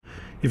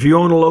If you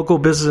own a local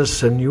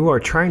business and you are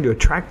trying to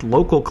attract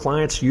local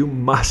clients, you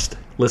must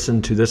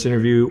listen to this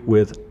interview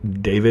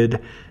with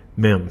David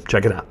Mihm.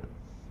 Check it out.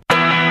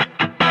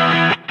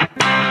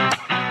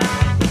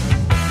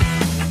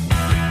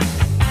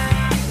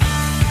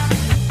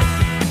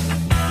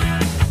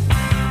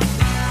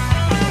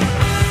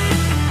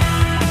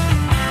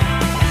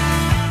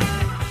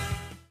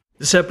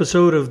 This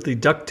episode of the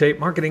Duct Tape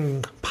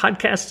Marketing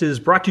Podcast is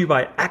brought to you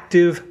by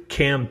Active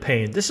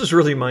Campaign. This is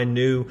really my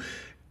new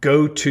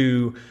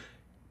go-to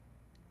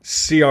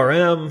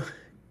CRM,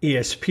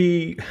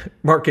 ESP,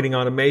 marketing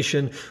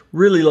automation,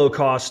 really low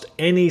cost.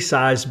 Any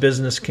size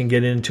business can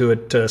get into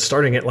it,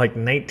 starting at like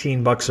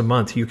 $19 a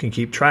month. You can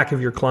keep track of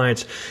your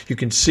clients. You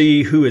can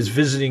see who is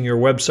visiting your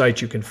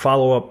website. You can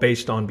follow up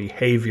based on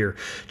behavior.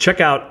 Check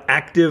out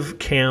Active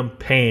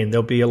Campaign.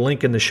 There'll be a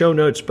link in the show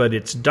notes, but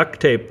it's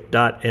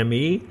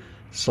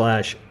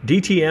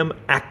ducttape.me/DTM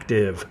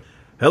Active.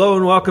 Hello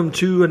and welcome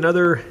to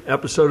another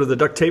episode of the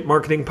Duct Tape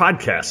Marketing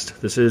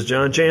Podcast. This is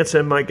John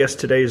Jansen. My guest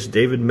today is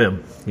David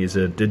Mihm. He's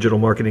a digital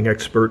marketing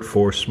expert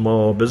for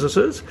small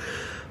businesses,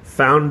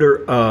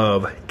 founder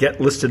of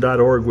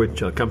GetListed.org,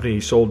 which a company he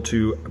sold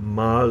to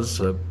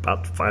Moz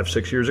about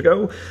 5-6 years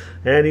ago.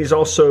 And he's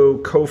also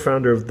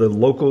co-founder of the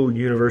local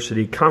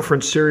university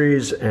conference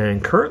series,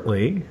 and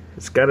currently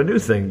it's got a new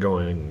thing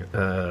going,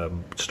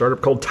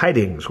 startup called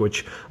Tidings,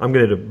 which I'm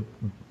going to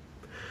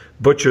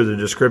butcher the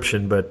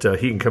description, but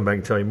he can come back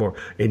and tell you more.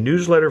 A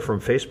newsletter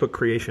from Facebook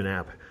Creation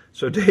app.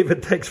 So,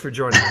 David, thanks for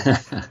joining me.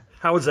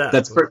 How was that?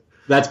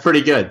 That's pretty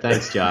good.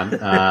 Thanks, John.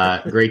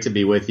 Great to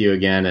be with you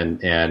again,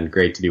 and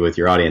great to be with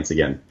your audience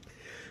again.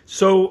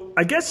 So,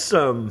 I guess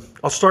I'll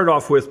start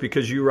off with,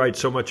 because you write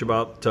so much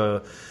about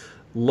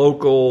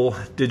local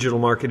digital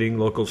marketing,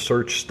 local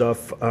search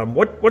stuff.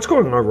 What's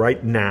going on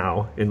right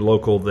now in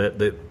local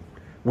that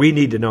we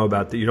need to know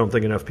about that you don't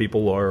think enough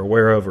people are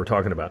aware of or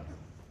talking about?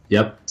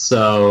 Yep.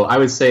 So I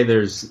would say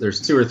there's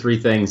 2 or 3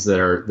 things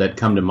that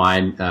come to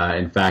mind.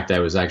 In fact, I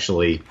was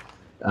actually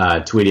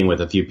tweeting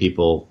with a few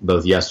people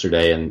both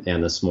yesterday and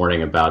this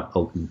morning about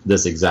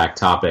this exact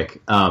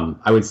topic.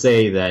 I would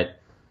say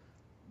that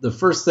the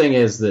first thing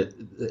is that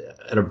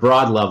at a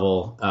broad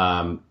level,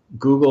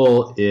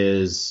 Google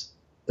is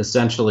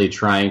essentially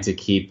trying to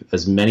keep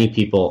as many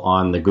people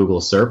on the Google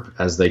SERP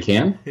as they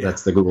can. Yeah.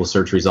 That's the Google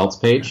search results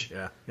page.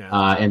 Yeah.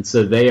 And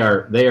so they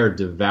are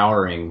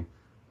devouring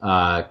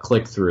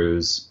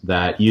click-throughs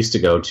that used to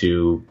go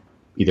to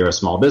either a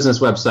small business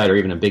website or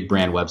even a big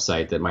brand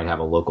website that might have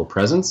a local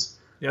presence.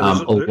 Yeah,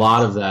 a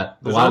lot of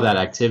that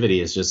activity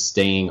is just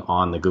staying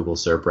on the Google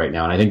SERP right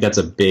now, and I think that's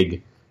a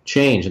big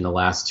change in the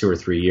last 2 or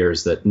 3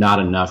 years that not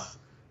enough,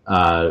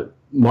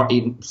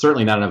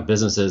 certainly not enough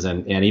businesses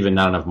and even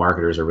not enough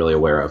marketers are really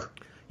aware of.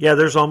 Yeah,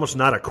 there's almost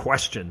not a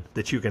question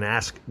that you can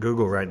ask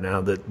Google right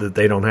now that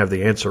they don't have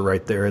the answer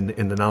right there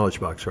in the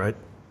knowledge box, right?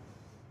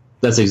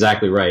 That's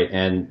exactly right.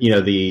 And,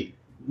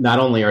 not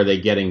only are they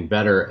getting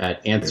better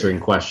at answering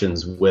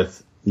questions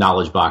with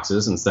knowledge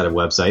boxes instead of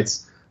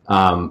websites,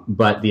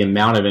 but the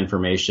amount of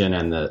information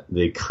and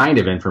the kind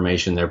of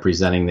information they're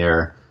presenting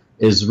there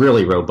is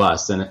really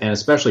robust. And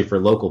especially for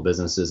local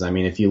businesses. I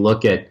mean, if you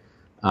look at,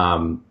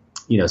 some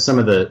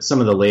of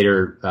the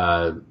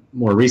later,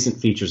 more recent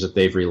features that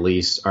they've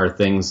released are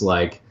things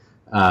like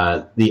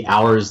the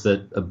hours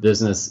that a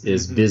business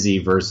is busy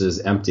versus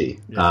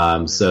empty.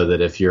 So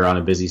that if you're on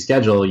a busy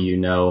schedule,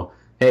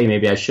 hey,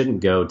 maybe I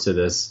shouldn't go to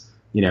this,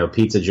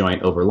 pizza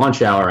joint over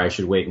lunch hour. I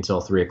should wait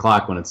until 3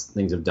 o'clock when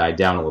things have died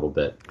down a little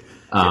bit.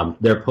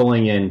 They're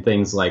pulling in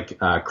things like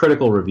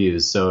critical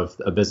reviews. So if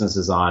a business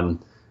is on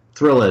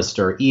Thrillist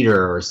or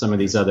Eater or some of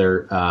these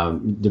other,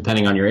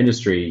 depending on your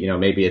industry,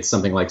 maybe it's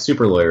something like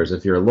Super Lawyers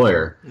if you're a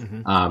lawyer.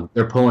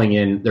 They're pulling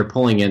in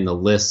the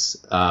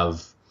lists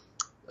of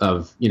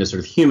sort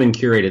of human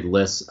curated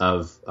lists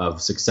of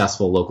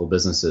successful local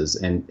businesses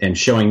and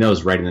showing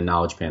those right in the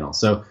knowledge panel.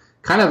 So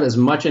kind of as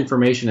much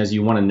information as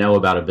you want to know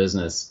about a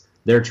business,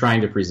 they're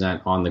trying to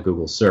present on the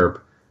Google SERP,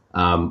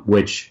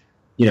 which,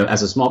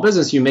 as a small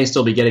business, you may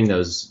still be getting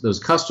those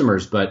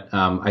customers. But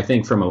I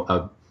think from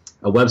a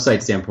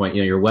website standpoint,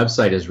 your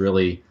website is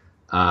really,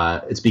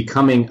 it's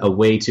becoming a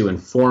way to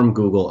inform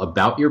Google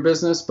about your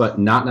business, but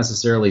not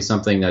necessarily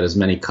something that as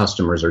many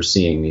customers are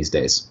seeing these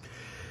days.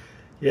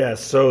 Yeah,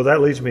 so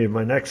that leads me to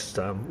my next.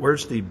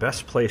 Where's the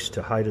best place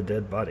to hide a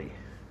dead body?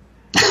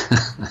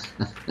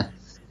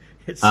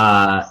 It's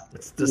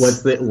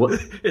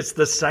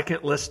the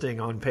second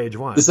listing on page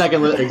 1. The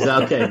second listing,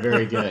 okay,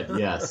 very good.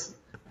 Yes,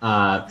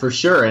 for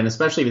sure, and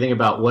especially if you think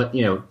about what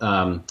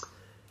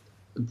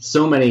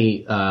so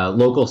many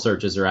local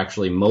searches are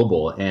actually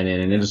mobile, and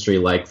in an industry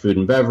like food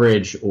and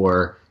beverage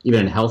or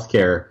even in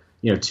healthcare,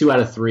 2 out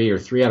of 3 or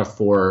 3 out of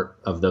 4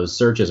 of those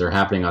searches are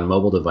happening on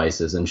mobile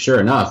devices, and sure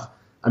enough.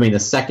 I mean,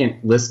 the second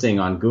listing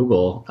on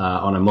Google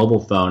on a mobile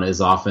phone is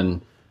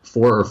often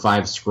 4 or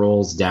 5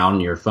 scrolls down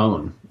your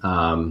phone.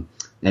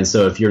 And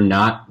so if you're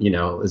not,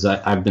 as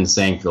I've been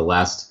saying for the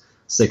last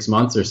 6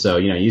 months or so,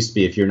 it used to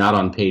be if you're not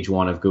on page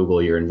 1 of Google,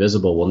 you're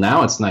invisible. Well,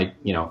 now it's like,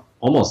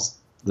 almost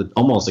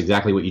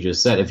exactly what you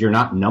just said. If you're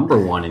not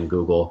number 1 in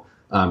Google,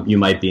 you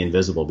might be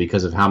invisible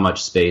because of how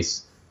much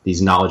space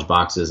these knowledge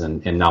boxes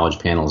and knowledge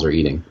panels are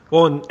eating.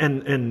 Well,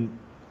 and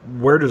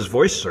where does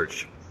voice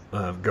search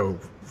go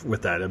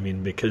with that? I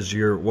mean, because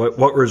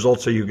what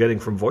results are you getting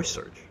from voice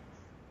search?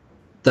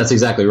 That's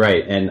exactly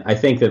right. And I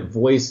think that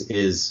voice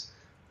is,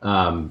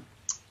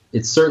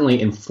 it's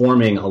certainly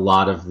informing a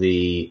lot of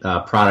the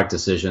product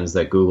decisions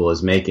that Google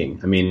is making.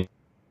 I mean,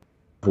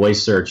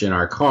 voice search in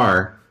our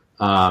car,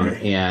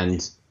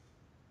 and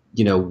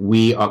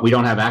we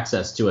don't have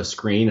access to a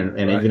screen, and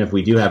right. Even if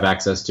we do have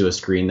access to a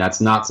screen,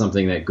 that's not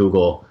something that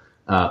Google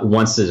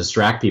wants to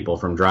distract people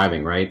from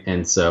driving, right?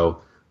 And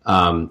so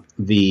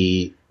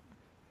the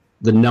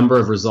number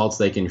of results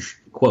they can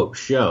quote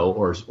show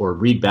or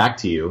read back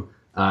to you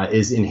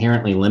is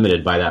inherently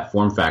limited by that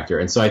form factor.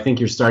 And so I think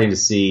you're starting to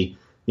see,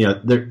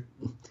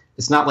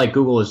 it's not like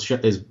Google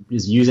is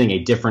using a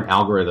different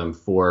algorithm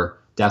for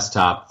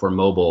desktop, for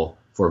mobile,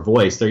 for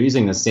voice. They're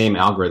using the same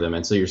algorithm.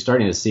 And so you're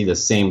starting to see the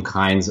same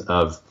kinds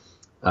of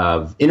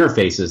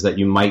interfaces that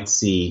you might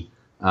see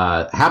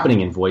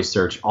happening in voice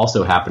search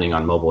also happening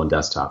on mobile and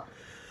desktop.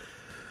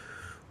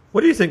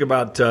 What do you think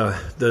about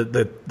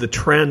the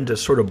trend to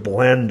sort of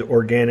blend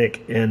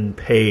organic and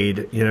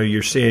paid?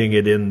 You're seeing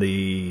it in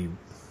the,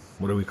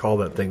 what do we call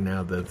that thing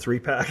now? The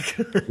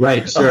 3-pack?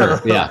 Right,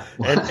 sure, yeah.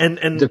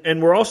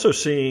 and we're also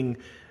seeing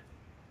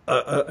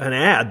an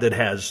ad that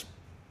has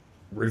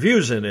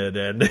reviews in it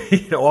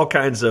and all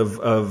kinds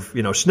of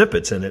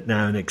snippets in it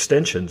now and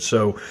extensions.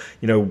 So,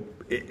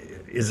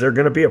 is there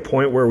going to be a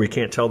point where we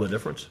can't tell the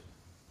difference?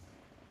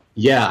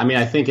 Yeah, I mean,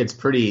 I think it's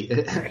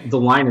the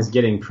line is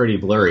getting pretty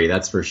blurry,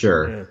 that's for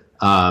sure.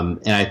 Yeah.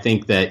 And I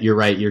think that you're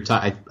right.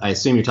 I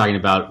assume you're talking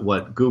about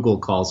what Google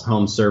calls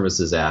home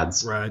services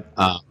ads, right?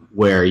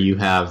 Where you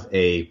have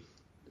in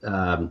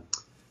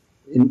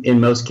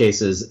most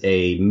cases,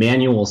 a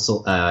manual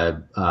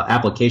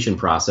application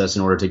process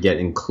in order to get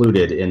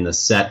included in the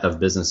set of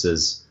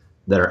businesses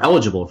that are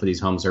eligible for these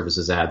home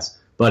services ads.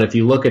 But if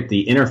you look at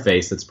the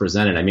interface that's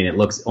presented, I mean, it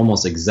looks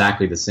almost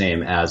exactly the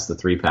same as the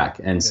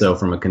 3-pack. And so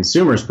from a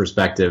consumer's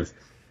perspective,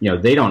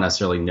 they don't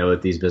necessarily know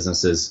that these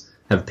businesses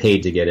have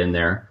paid to get in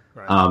there.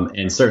 Right.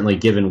 And certainly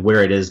given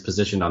where it is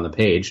positioned on the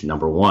page,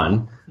 number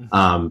one,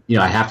 I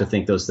have to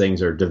think those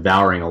things are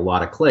devouring a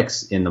lot of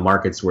clicks in the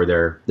markets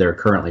where they're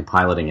currently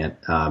piloting it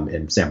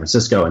in San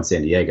Francisco and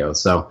San Diego.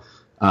 So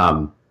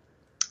I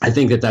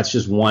think that's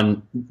just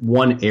one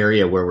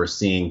area where we're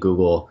seeing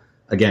Google,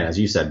 again, as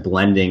you said,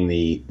 blending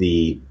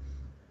the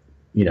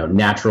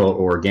natural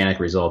or organic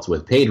results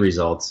with paid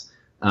results.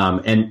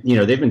 And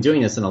they've been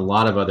doing this in a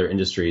lot of other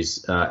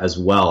industries as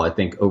well. I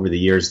think over the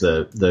years,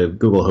 the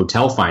Google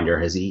Hotel Finder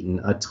has eaten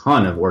a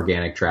ton of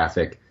organic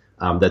traffic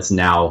that's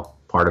now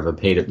part of a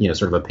paid,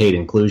 sort of a paid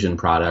inclusion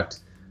product.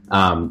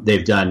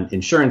 They've done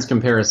insurance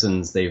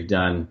comparisons. They've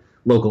done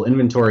local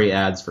inventory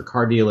ads for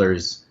car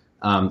dealers.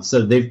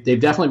 So they've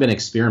definitely been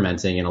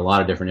experimenting in a lot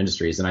of different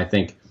industries. And I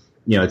think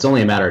it's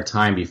only a matter of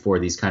time before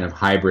these kind of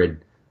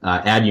hybrid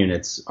ad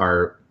units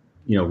are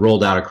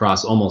rolled out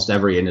across almost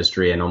every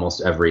industry and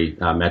almost every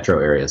metro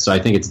area. So I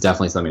think it's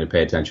definitely something to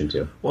pay attention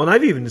to. Well, and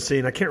I've even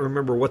seen, I can't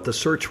remember what the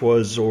search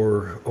was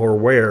or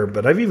where,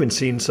 but I've even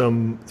seen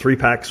some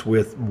 3-packs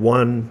with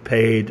 1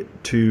 paid,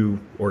 2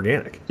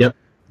 organic. Yep.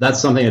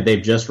 That's something that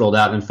they've just rolled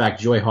out. In fact,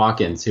 Joy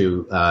Hawkins,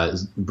 who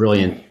is a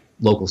brilliant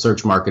local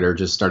search marketer,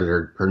 just started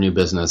her new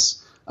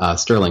business,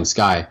 Sterling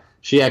Sky.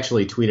 She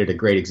actually tweeted a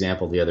great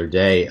example the other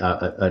day,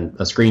 a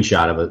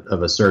screenshot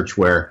of a search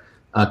where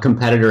a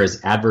competitor is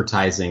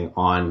advertising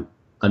on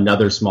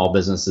another small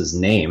business's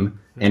name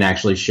and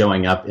actually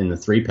showing up in the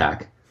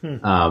 3-pack,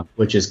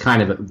 which is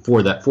kind of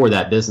for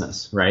that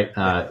business, right?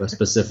 A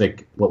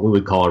specific, what we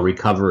would call a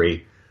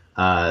recovery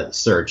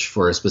search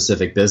for a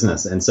specific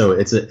business. And so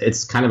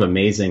it's kind of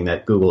amazing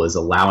that Google is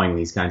allowing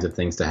these kinds of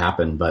things to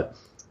happen. But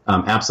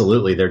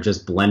absolutely, they're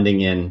just blending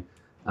in.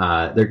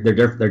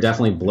 They're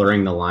definitely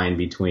blurring the line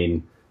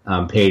between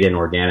paid and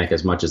organic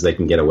as much as they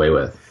can get away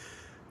with.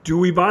 Do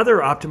we bother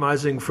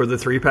optimizing for the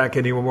 3-pack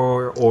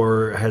anymore,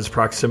 or has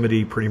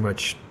proximity pretty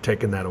much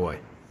taken that away?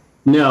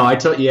 No,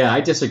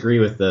 I disagree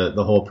with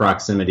the whole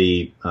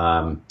proximity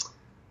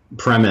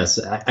premise.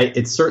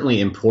 It's certainly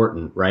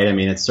important, right? I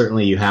mean, it's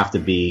certainly you have to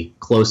be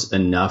close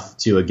enough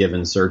to a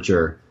given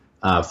searcher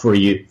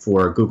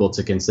for Google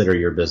to consider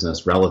your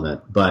business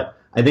relevant. But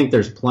I think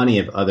there's plenty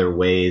of other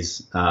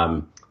ways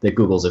that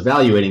Google's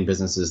evaluating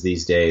businesses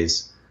these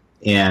days,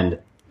 and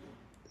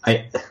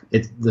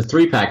the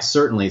 3-pack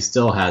certainly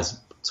still has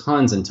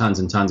tons and tons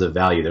and tons of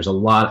value. There's a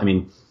lot. I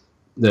mean,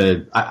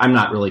 I'm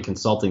not really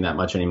consulting that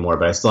much anymore,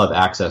 but I still have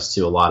access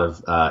to a lot of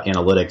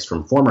analytics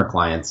from former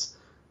clients,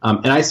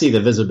 and I see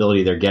the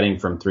visibility they're getting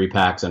from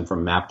 3-packs and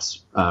from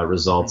Maps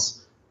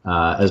results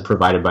as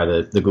provided by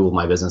the Google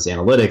My Business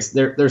Analytics.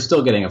 They're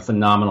still getting a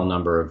phenomenal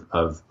number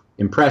of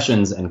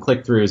impressions and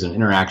click-throughs and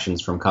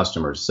interactions from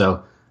customers.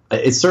 So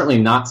it's certainly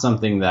not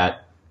something that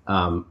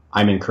I'm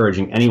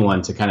encouraging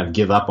anyone to kind of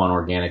give up on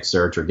organic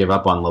search or give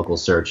up on local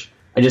search.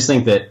 I just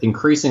think that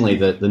increasingly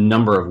the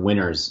number of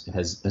winners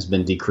has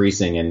been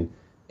decreasing,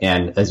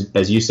 And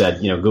as you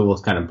said,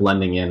 Google's kind of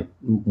blending in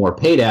more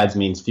paid ads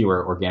means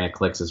fewer organic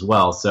clicks as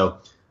well. So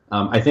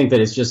I think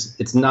that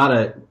it's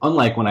not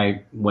unlike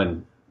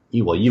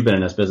you've been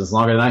in this business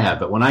longer than I have,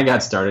 but when I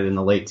got started in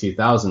the late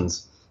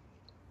 2000s,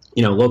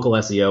 local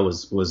SEO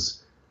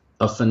was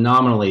a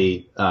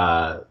phenomenally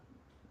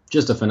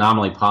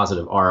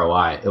positive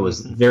ROI. It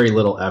was very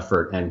little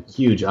effort and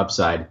huge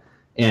upside.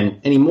 And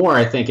anymore,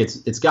 I think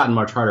it's gotten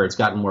much harder. It's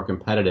gotten more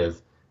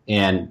competitive.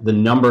 And the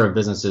number of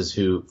businesses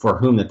for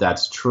whom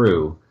that's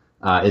true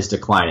is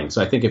declining.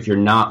 So I think if you're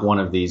not one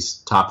of these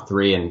top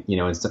three, and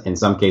in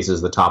some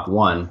cases the top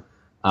one,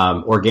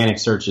 organic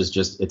search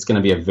it's going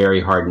to be a very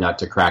hard nut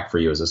to crack for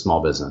you as a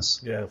small business.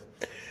 Yeah.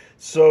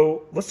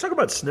 So let's talk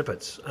about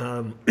snippets.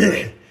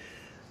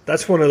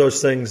 That's one of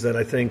those things that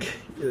I think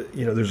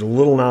there's a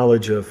little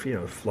knowledge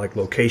of like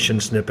location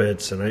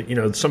snippets,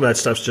 and some of that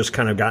stuff's just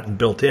kind of gotten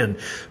built in.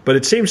 But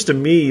it seems to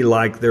me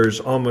like there's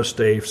almost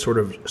a sort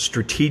of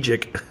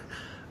strategic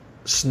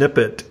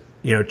snippet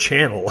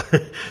channel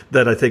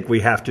that I think we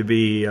have to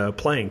be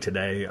playing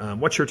today.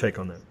 What's your take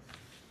on that?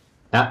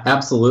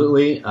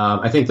 Absolutely.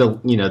 I think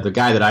the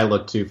guy that I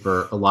look to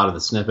for a lot of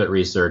the snippet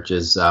research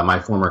is my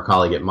former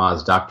colleague at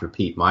Moz, Dr.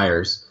 Pete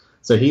Myers.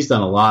 So he's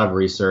done a lot of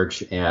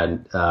research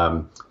and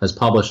has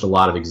published a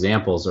lot of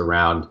examples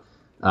around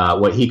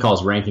what he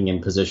calls ranking in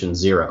position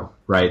zero,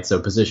 right? So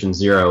position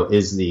zero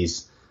is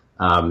these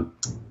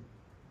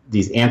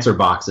answer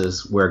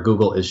boxes where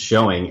Google is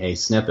showing a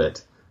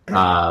snippet,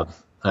 whether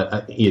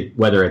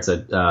it's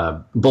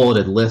a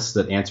bulleted list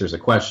that answers a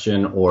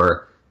question,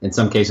 or in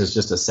some cases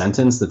just a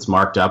sentence that's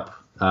marked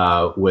up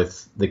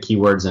with the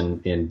keywords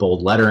in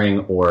bold lettering,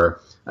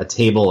 or a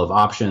table of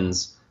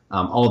options,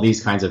 all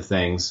these kinds of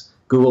things.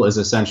 Google is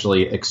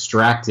essentially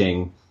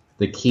extracting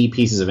the key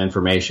pieces of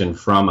information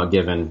from a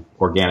given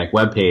organic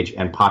web page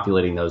and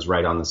populating those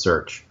right on the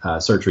search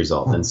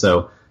result. And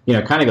so,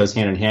 it kind of goes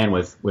hand in hand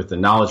with the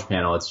knowledge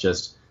panel. It's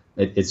just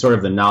it's sort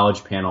of the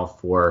knowledge panel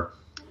for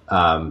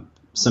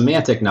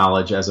semantic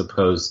knowledge as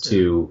opposed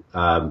to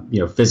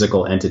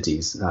physical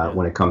entities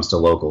when it comes to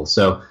local.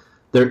 So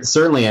there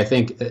certainly, I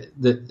think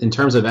that in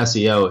terms of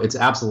SEO, it's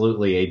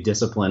absolutely a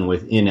discipline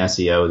within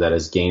SEO that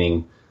is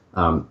gaining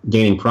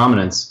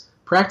prominence.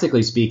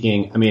 Practically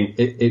speaking, I mean,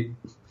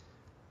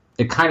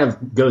 it kind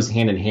of goes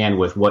hand in hand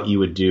with what you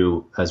would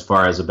do as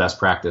far as a best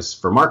practice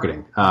for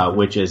marketing,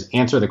 which is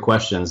answer the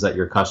questions that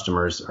your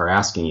customers are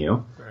asking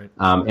you, right,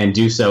 and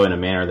do so in a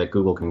manner that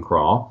Google can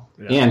crawl,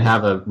 and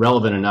have a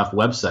relevant enough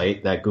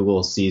website that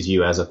Google sees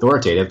you as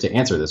authoritative to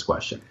answer this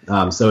question.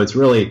 So it's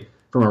really,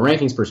 from a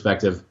rankings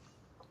perspective,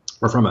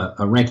 or from a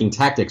ranking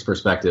tactics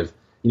perspective,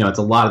 it's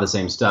a lot of the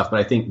same stuff.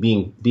 But I think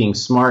being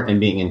smart and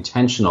being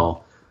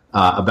intentional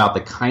about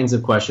the kinds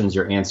of questions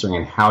you're answering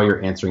and how you're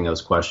answering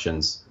those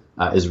questions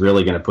is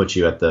really going to put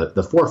you at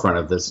the forefront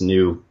of this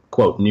new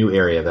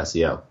area of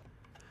SEO.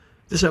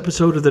 This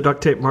episode of the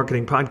Duct Tape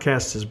Marketing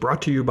Podcast is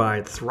brought to you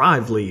by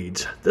Thrive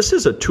Leads. This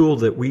is a tool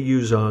that we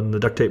use on the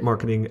Duct Tape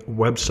Marketing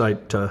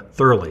website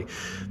thoroughly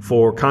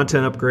for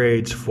content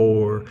upgrades,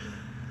 for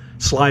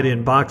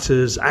slide-in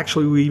boxes.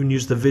 Actually, we even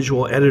use the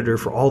visual editor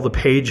for all the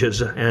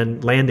pages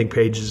and landing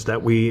pages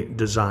that we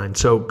design.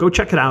 So go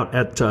check it out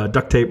at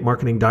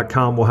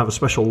ducttapemarketing.com. We'll have a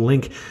special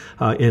link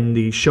in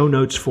the show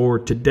notes for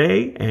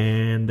today,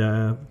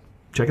 and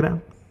check it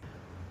out.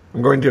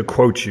 I'm going to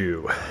quote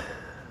you.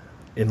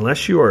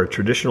 Unless you are a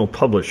traditional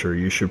publisher,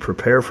 you should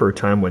prepare for a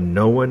time when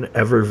no one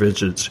ever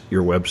visits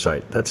your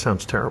website. That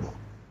sounds terrible.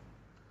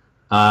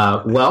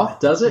 Well,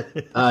 does it?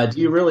 Do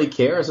you really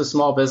care as a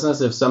small business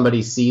if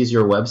somebody sees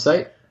your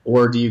website,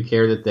 or do you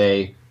care that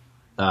they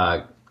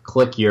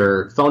click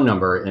your phone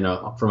number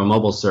from a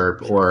mobile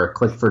SERP, or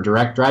click for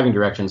direct driving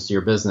directions to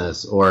your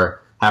business,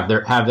 or have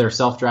their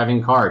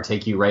self-driving car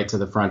take you right to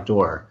the front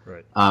door?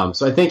 Right.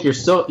 So I think you're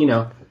still,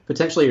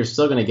 potentially you're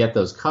still going to get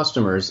those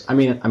customers. I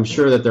mean, I'm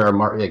sure that there are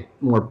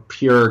more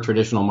pure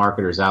traditional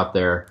marketers out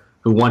there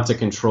who want to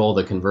control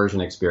the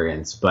conversion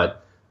experience,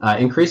 but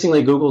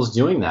increasingly, Google's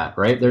doing that,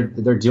 right?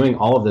 They're doing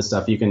all of this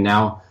stuff. You can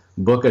now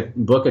book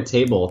a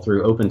table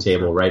through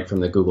OpenTable right from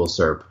the Google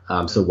SERP.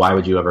 So why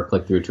would you ever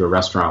click through to a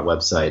restaurant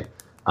website?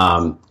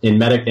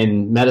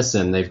 In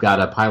medicine, they've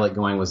got a pilot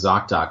going with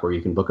ZocDoc where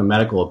you can book a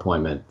medical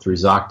appointment through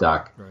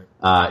ZocDoc.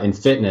 Right. In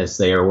fitness,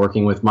 they are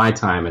working with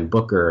MyTime and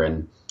Booker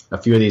and a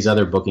few of these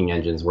other booking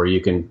engines where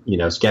you can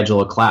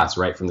schedule a class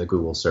right from the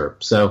Google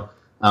SERP. So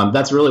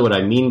that's really what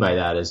I mean by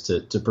that, is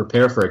to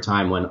prepare for a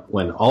time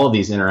when all of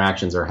these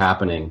interactions are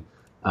happening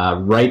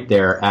right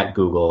there at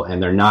Google,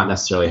 and they're not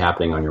necessarily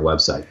happening on your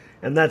website.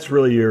 And that's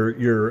really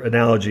your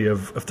analogy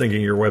of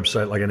thinking your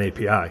website like an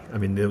API. I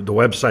mean, the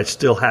website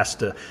still has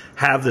to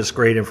have this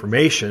great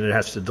information. It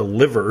has to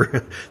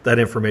deliver that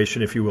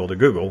information, if you will, to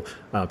Google.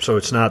 So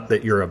it's not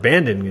that you're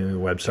abandoning the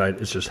website.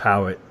 It's just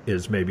how it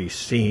is maybe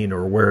seen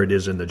or where it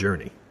is in the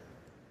journey.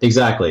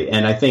 Exactly.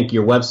 And I think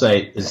your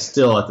website is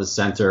still at the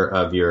center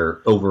of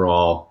your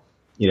overall,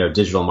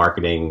 digital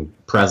marketing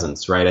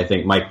presence, right? I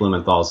think Mike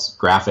Blumenthal's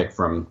graphic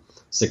from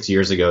 6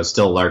 years ago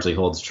still largely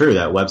holds true.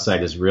 That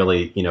website is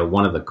really,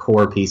 one of the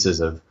core pieces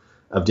of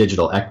of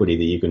digital equity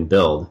that you can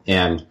build.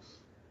 And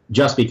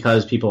just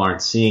because people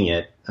aren't seeing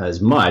it as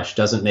much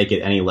doesn't make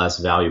it any less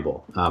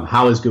valuable.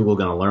 How is Google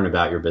going to learn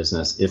about your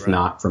business if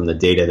not from the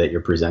data that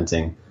you're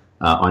presenting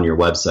on your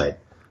website?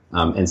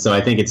 And so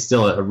I think it's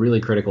still a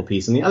really critical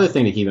piece. And the other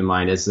thing to keep in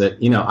mind is that,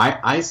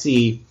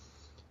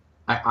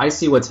 I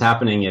see what's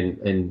happening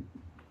in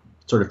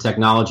sort of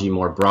technology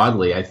more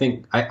broadly. I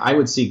think I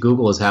would see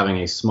Google as having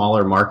a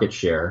smaller market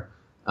share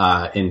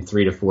in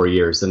 3 to 4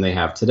 years than they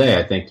have today.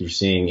 I think you're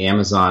seeing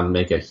Amazon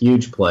make a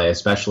huge play,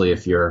 especially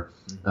if you're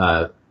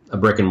a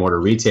brick and mortar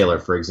retailer,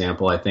 for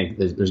example. I think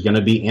there's going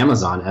to be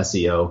Amazon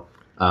SEO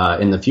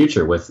in the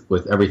future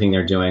with everything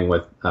they're doing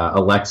with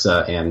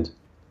Alexa and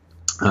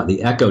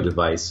the Echo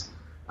device.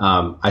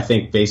 I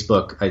think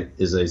Facebook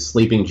is a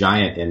sleeping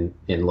giant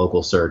in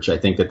local search. I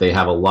think that they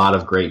have a lot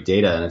of great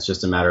data, and it's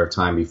just a matter of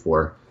time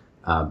before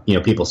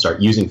people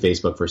start using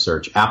Facebook for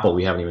search. Apple,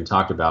 we haven't even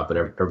talked about, but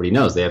everybody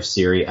knows they have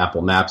Siri.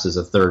 Apple Maps is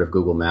a third of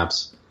Google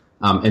Maps.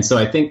 And so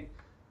I think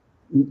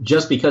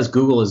just because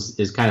Google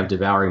is kind of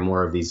devouring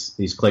more of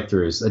these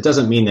click-throughs, it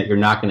doesn't mean that you're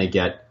not going to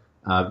get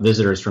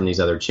visitors from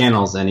these other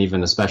channels, and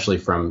even especially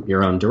from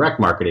your own direct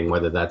marketing,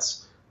 whether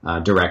that's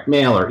direct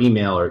mail or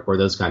email or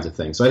those kinds of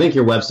things. So I think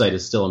your website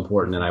is still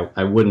important, and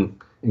I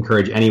wouldn't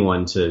encourage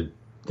anyone to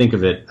think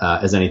of it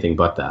as anything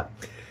but that.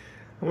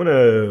 I want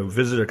to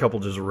visit a couple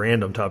just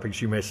random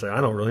topics. You may say,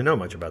 I don't really know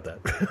much about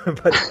that,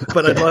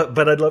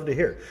 but I'd love to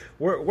hear.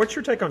 What's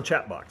your take on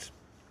chatbots?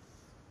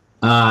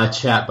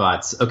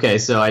 Chatbots. Okay,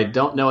 so I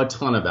don't know a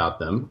ton about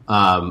them.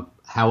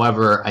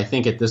 However, I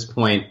think at this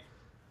point,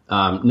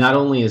 not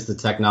only is the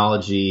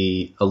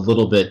technology a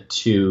little bit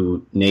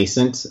too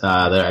nascent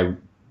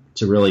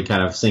to really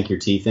kind of sink your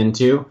teeth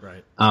into,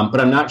 right. But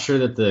I'm not sure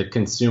that the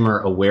consumer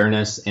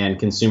awareness and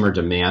consumer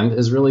demand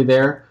is really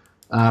there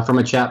from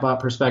a chatbot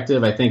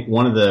perspective. I think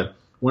one of the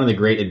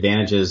great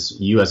advantages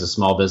you as a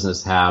small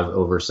business have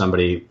over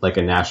somebody like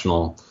a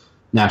national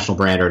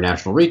brand or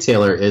national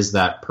retailer is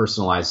that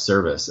personalized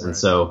service. And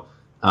so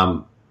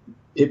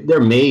there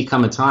may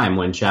come a time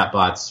when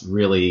chatbots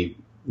really,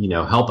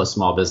 help a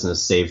small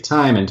business save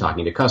time and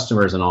talking to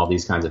customers and all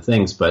these kinds of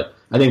things. But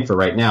I think for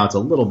right now, it's a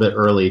little bit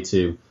early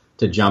to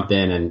jump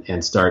in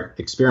and start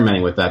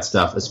experimenting with that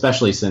stuff,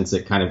 especially since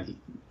it kind of,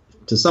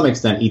 to some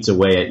extent, eats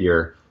away at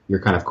your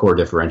kind of core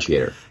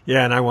differentiator.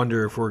 Yeah, and I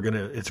wonder if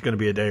it's gonna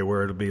be a day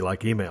where it'll be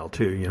like email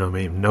too.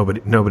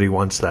 Nobody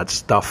wants that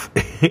stuff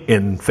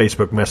in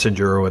Facebook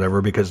Messenger or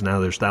whatever, because now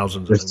there's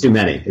thousands. There's too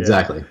many. Yeah.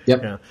 Exactly.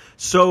 Yep. Yeah.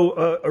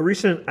 So a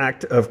recent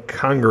act of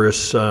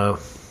Congress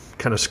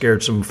kind of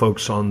scared some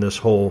folks on this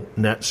whole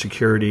net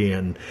security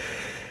and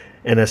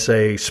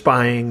NSA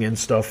spying and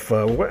stuff.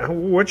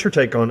 What's your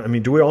take on? I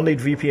mean, do we all need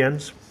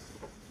VPNs?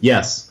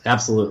 Yes,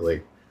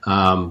 absolutely.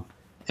 And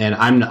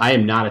I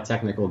am not a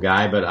technical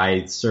guy, but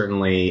I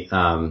certainly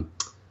I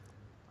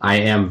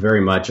am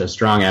very much a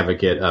strong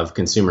advocate of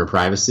consumer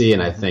privacy,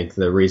 and I think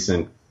the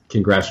recent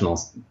congressional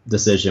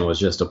decision was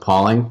just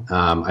appalling.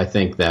 I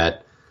think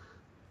that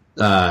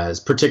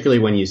particularly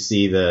when you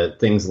see the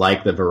things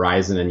like the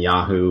Verizon and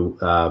Yahoo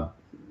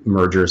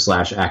merger /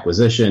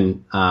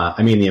 acquisition,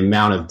 I mean, the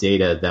amount of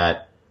data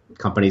that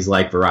companies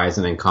like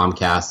Verizon and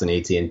Comcast and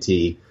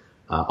AT&T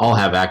all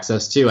have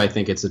access to, I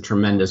think it's a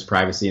tremendous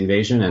privacy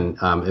invasion.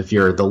 And if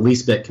you're the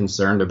least bit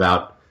concerned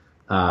about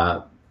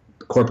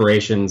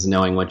corporations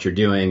knowing what you're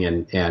doing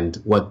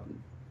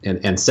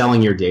and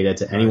selling your data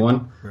to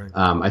anyone, right.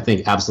 I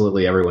think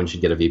absolutely everyone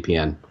should get a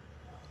VPN.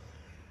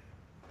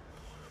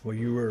 Well,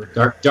 you were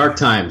dark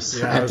times.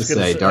 Yeah, I have to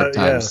say, dark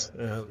times.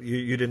 Yeah,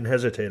 you didn't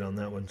hesitate on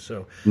that one,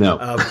 so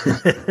no.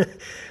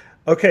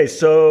 Okay,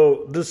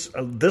 so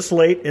this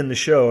late in the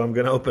show, I'm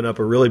going to open up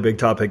a really big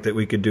topic that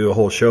we could do a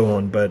whole show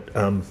on, but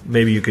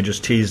maybe you could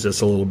just tease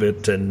this a little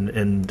bit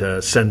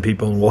and send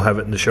people, and we'll have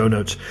it in the show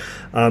notes.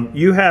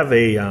 You have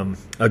a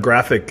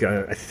graphic,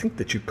 I think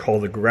that you call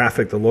the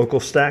graphic the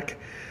local stack,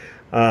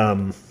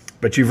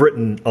 but you've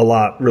written a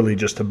lot really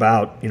just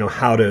about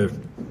how to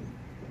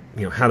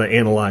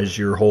analyze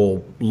your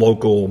whole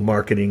local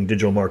marketing,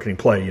 digital marketing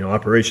play,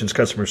 operations,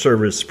 customer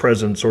service,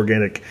 presence,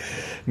 organic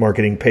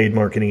marketing, paid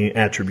marketing,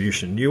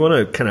 attribution. Do you want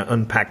to kind of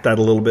unpack that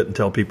a little bit and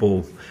tell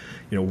people,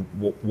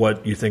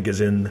 what you think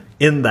is in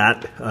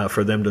that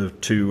for them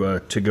to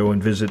go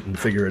and visit and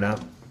figure it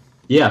out?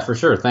 Yeah, for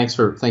sure. Thanks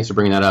for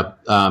bringing that up.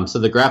 So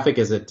the graphic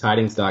is at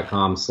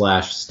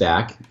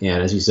tidings.com/stack.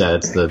 And as you said,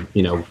 it's the,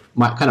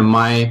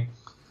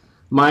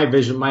 my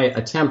vision, my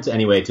attempt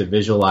anyway, to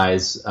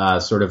visualize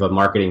sort of a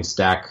marketing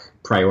stack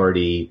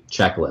priority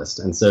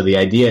checklist. And so the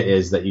idea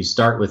is that you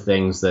start with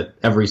things that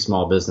every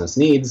small business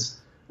needs,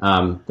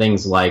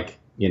 things like,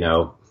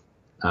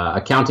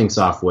 accounting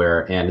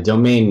software and a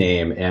domain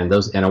name and a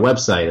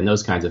website and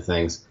those kinds of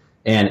things.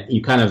 And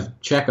you kind of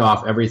check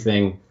off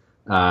everything.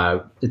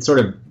 It's sort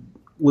of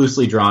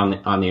loosely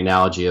drawn on the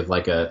analogy of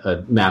like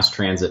a mass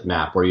transit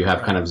map, where you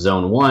have kind of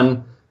zone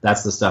 1.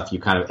 That's the stuff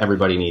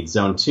everybody needs.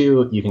 Zone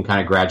 2, you can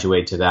kind of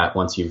graduate to that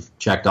once you've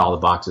checked all the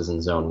boxes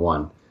in zone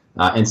 1,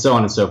 and so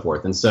on and so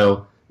forth. And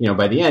so,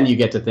 by the end, you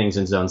get to things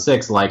in zone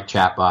 6 like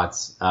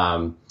chatbots,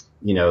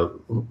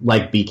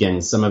 like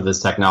beacons, some of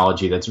this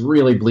technology that's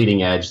really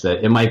bleeding edge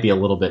that it might be a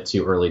little bit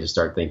too early to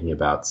start thinking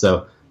about.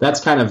 So that's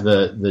kind of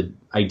the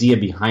idea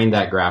behind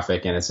that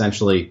graphic, and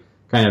essentially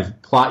kind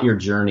of plot your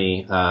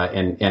journey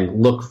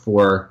and look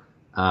for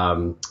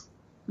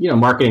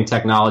marketing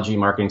technology,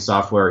 marketing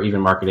software,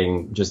 even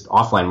marketing, just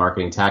offline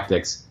marketing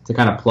tactics to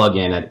kind of plug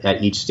in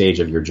at each stage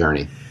of your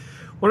journey.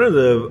 One of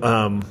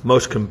the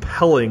most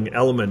compelling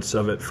elements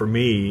of it for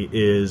me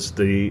is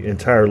the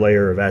entire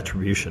layer of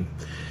attribution.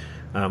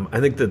 I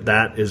think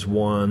that is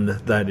one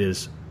that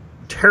is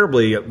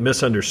terribly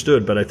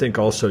misunderstood, but I think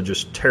also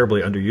just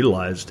terribly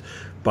underutilized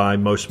by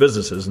most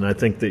businesses. And I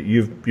think that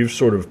you've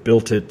sort of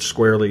built it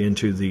squarely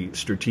into the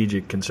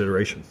strategic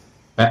consideration.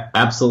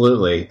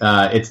 Absolutely.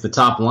 It's the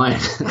top line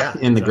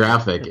in the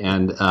graphic.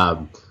 And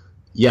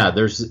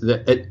there's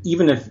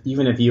even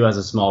if you as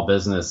a small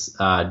business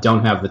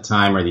don't have the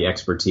time or the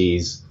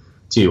expertise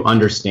to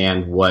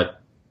understand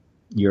what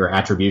your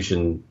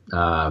attribution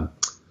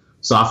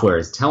software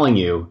is telling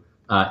you,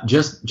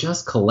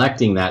 just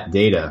collecting that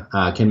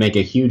data can make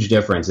a huge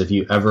difference. If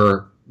you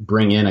ever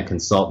bring in a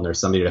consultant or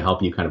somebody to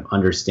help you kind of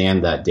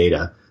understand that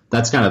data,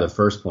 that's kind of the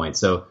first point.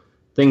 So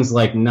things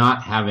like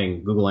not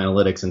having Google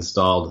Analytics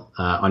installed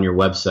on your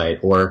website,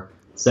 or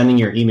sending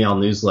your email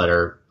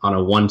newsletter on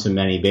a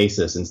one-to-many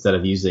basis instead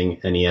of using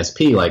an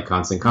ESP like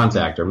Constant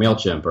Contact or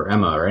MailChimp or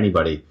Emma or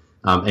anybody,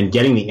 and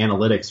getting the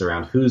analytics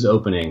around who's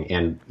opening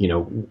and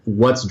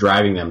what's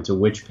driving them to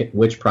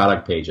which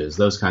product pages,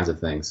 those kinds of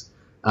things.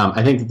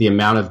 I think that the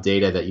amount of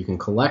data that you can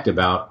collect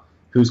about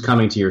who's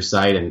coming to your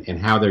site and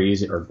how they're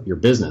using, or your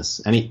business,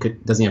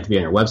 doesn't have to be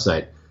on your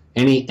website,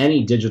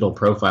 any digital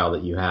profile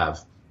that you have,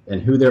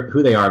 and who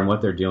they are and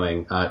what they're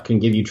doing can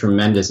give you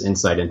tremendous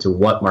insight into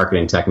what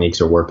marketing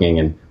techniques are working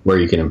and where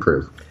you can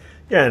improve.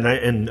 Yeah,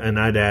 and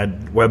I'd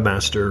add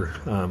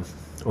Webmaster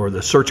or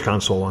the Search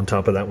Console on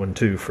top of that one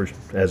too,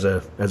 as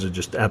a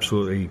just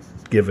absolutely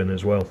given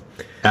as well.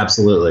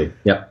 Absolutely.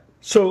 Yep.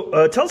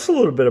 So tell us a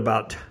little bit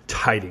about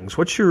Tidings.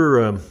 What's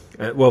your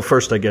well,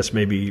 first I guess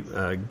maybe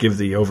give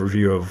the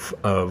overview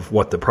of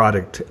what the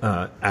product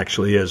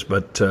actually is,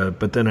 but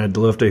then I'd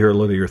love to hear a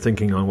little of your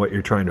thinking on what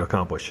you're trying to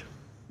accomplish.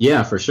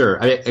 Yeah, for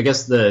sure. I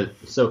guess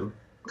so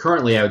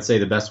currently I would say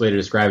the best way to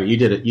describe it, you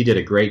did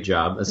a great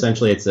job.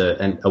 Essentially, it's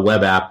a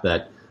web app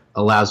that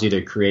allows you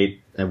to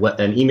create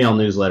an email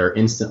newsletter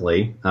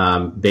instantly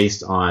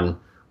based on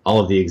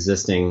all of the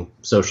existing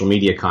social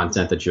media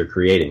content that you're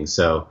creating.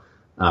 So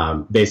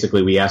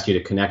basically, we ask you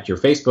to connect your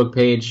Facebook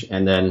page,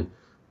 and then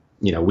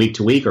week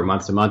to week or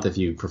month to month, if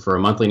you prefer a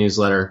monthly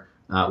newsletter,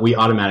 we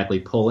automatically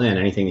pull in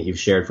anything that you've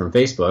shared from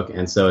Facebook.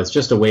 And so it's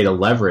just a way to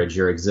leverage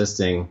your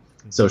existing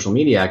social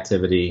media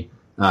activity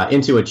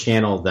into a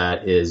channel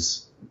that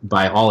is,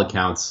 by all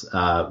accounts,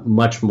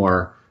 much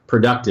more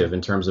productive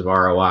in terms of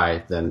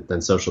ROI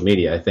than social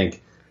media. I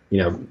think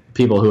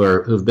people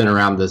who've been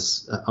around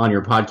this on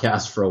your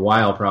podcast for a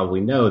while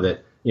probably know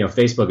that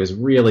Facebook is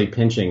really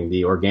pinching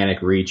the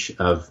organic reach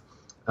of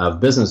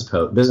business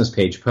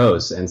page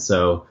posts. And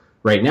so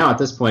right now at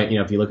this point,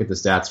 if you look at the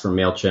stats from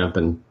MailChimp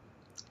and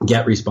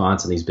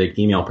GetResponse and these big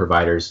email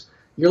providers,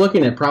 you're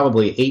looking at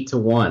probably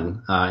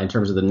 8-to-1 in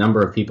terms of the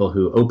number of people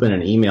who open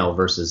an email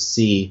versus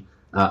see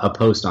a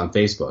post on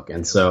Facebook.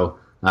 And so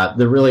I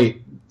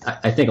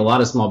think a lot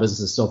of small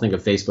businesses still think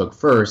of Facebook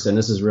first, and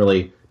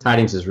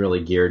Tidings is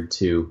really geared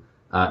to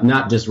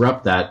not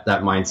disrupt that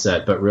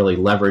mindset, but really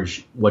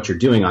leverage what you're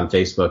doing on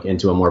Facebook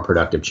into a more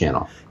productive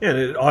channel. Yeah, and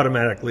it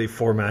automatically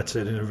formats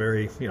it in a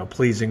very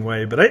pleasing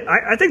way. But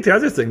I think the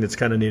other thing that's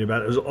kind of neat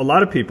about it is a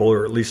lot of people,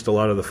 or at least a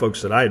lot of the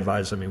folks that I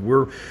advise,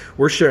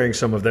 we're sharing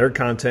some of their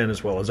content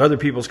as well as other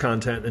people's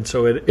content, and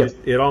so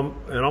it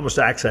almost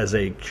acts as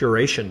a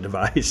curation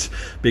device,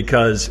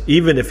 because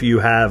even if you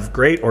have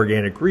great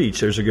organic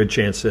reach, there's a good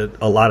chance that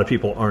a lot of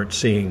people aren't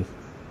seeing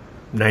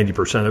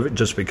 90% of it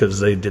just because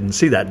they didn't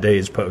see that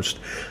day's post.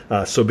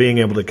 So being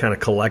able to kind of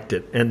collect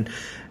it. And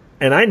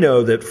I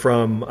know that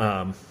from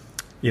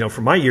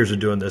my years of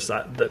doing this,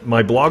 that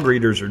my blog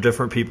readers are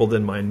different people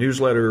than my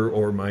newsletter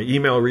or my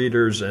email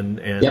readers.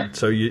 And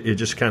so it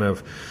just kind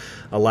of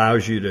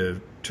allows you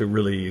to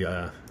really,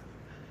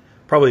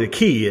 probably the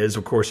key is,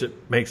 of course,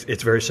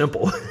 it's very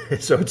simple.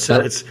 So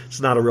it's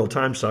not a real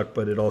time suck,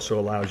 but it also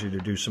allows you to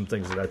do some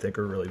things that I think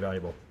are really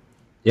valuable.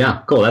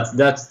 Yeah, cool.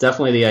 That's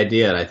definitely the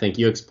idea, and I think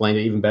you explained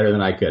it even better than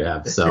I could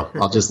have. So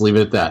I'll just leave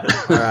it at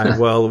that. All right.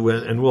 Well,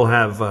 and we'll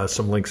have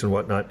some links and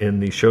whatnot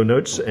in the show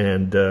notes,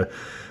 and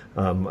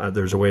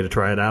there's a way to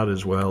try it out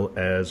as well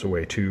as a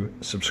way to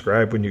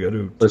subscribe when you go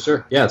to. For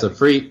sure. Yeah, it's a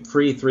free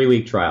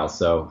 3-week trial,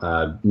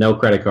 so no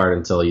credit card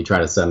until you try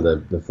to send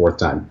the fourth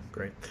time.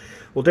 Great.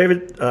 Well,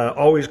 David,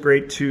 always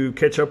great to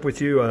catch up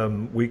with you.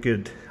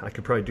 I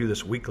could probably do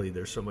this weekly.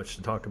 There's so much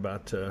to talk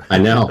about. I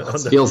know.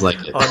 It feels like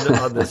it.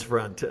 on this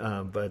front.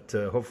 But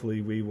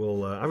hopefully we will.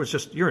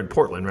 You're in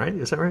Portland, right?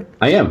 Is that right?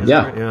 I am,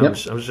 yeah.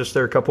 Yep. I was just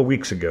there a couple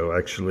weeks ago,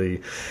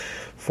 actually,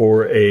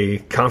 for a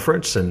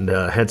conference, and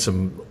had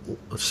some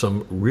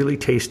really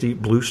tasty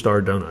Blue Star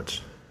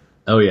donuts.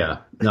 Oh, yeah.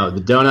 No, the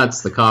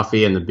donuts, the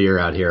coffee, and the beer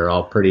out here are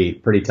all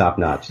pretty top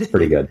notch. It's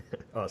pretty good.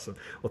 Awesome.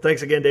 Well,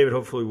 thanks again, David.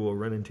 Hopefully we'll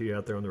run into you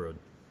out there on the road.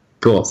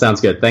 Cool.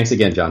 Sounds good. Thanks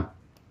again, John.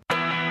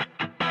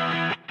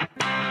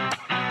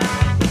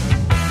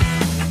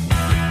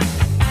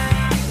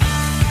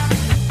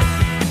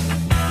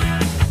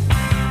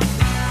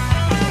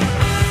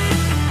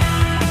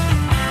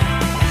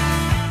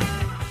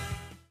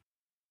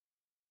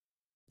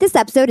 This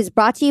episode is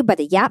brought to you by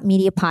the Yap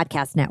Media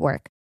Podcast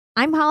Network.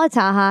 I'm Hala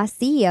Taha,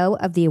 CEO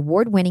of the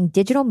award-winning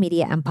digital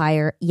media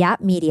empire,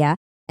 Yap Media,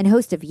 and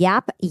host of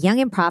Yap Young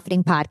and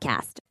Profiting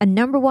Podcast, a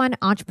 #1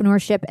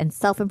 entrepreneurship and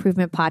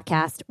self-improvement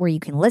podcast where you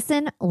can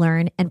listen,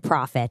 learn, and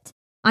profit.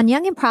 On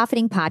Young and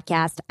Profiting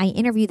Podcast, I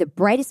interview the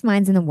brightest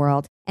minds in the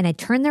world, and I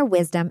turn their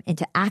wisdom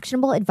into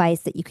actionable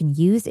advice that you can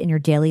use in your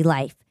daily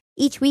life.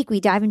 Each week, we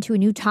dive into a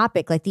new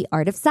topic like the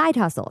art of side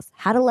hustles,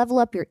 how to level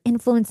up your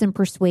influence and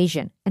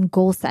persuasion, and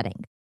goal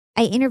setting.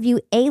 I interview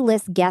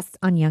A-list guests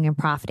on Young and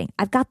Profiting.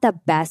 I've got the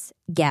best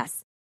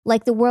guests,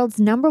 like the world's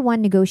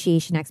 #1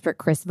 negotiation expert,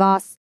 Chris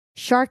Voss,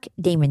 Shark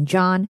Damon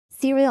John,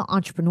 serial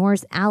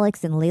entrepreneurs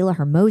Alex and Layla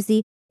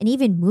Hermosi, and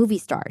even movie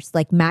stars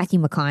like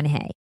Matthew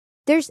McConaughey.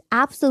 There's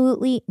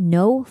absolutely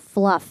no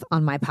fluff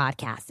on my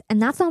podcast,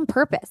 and that's on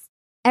purpose.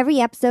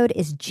 Every episode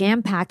is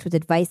jam-packed with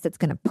advice that's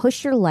going to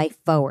push your life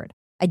forward.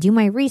 I do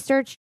my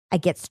research, I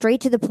get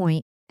straight to the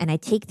point, and I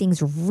take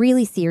things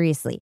really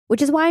seriously,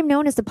 which is why I'm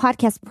known as the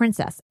podcast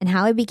princess and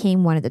how I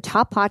became one of the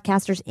top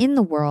podcasters in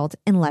the world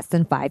in less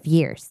than 5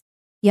 years.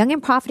 Young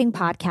and Profiting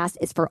Podcast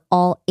is for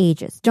all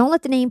ages. Don't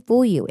let the name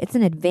fool you. It's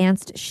an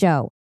advanced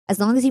show. As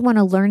long as you want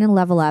to learn and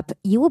level up,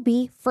 you will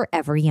be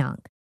forever young.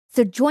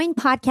 So join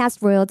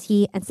podcast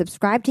royalty and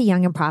subscribe to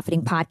Young and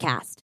Profiting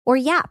Podcast, or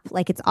YAP,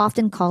 like it's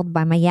often called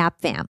by my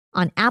YAP fam,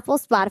 on Apple,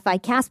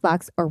 Spotify,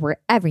 CastBox, or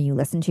wherever you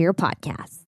listen to your podcasts.